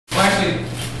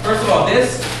First of all,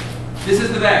 this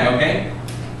is the bag, okay?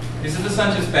 This is the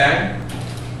SunChips bag.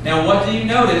 Now, what do you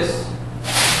notice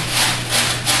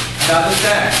about this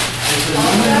bag?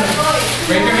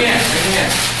 Raise your hand. Raise your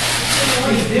hand.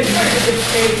 It's different.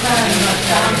 It's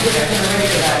some different than a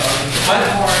regular bag. What?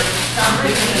 Some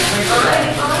different than a regular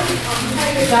bag.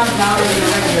 Some louder than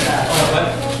a regular bag. Oh,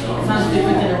 what? Sounds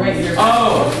different than a regular bag.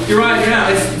 Oh, you're right. You're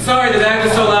not. Sorry, the bag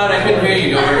was so loud I couldn't hear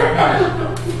you. Don't worry.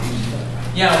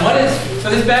 Yeah. So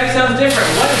this bag sounds different.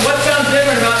 What sounds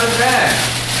different about this bag?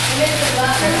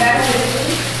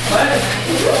 What?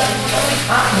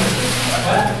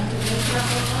 What?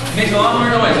 It makes a lot more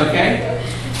noise, okay?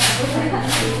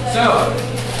 So,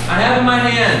 I have in my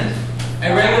hand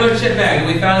a regular chip bag that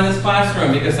we found in this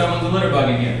classroom because someone's a litter bug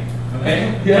in here.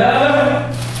 Okay? Yeah.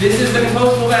 This is the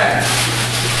compostable bag.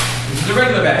 This is the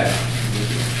regular bag.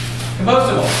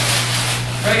 Compostable.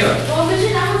 Regular.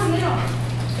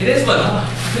 It is little.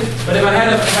 But if I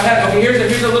had, okay, here's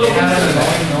a little piece of the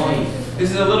bag.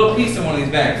 This is a little piece of one of these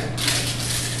bags.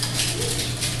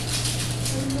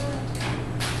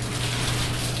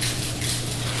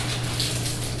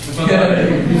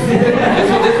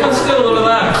 This one's still a little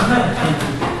louder.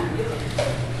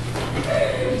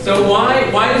 So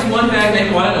why does one bag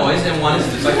make a lot of noise and one is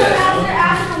just like this?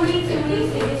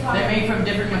 They're made from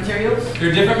different materials?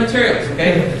 They're different materials,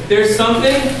 okay? There's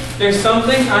something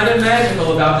kind of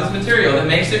magical about this material that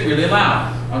makes it really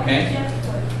loud, okay?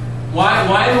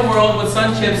 Why in the world would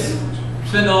SunChips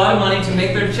spend a lot of money to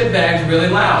make their chip bags really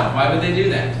loud? Why would they do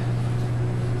that?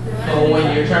 So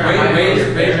when you're trying to raise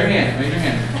your hand. Raise your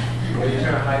hand. When you're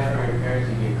trying to hide from your parents,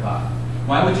 you get caught.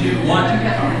 Why would you want to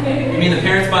get caught? You mean the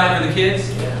parents buy it for the kids?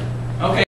 Yeah. Okay.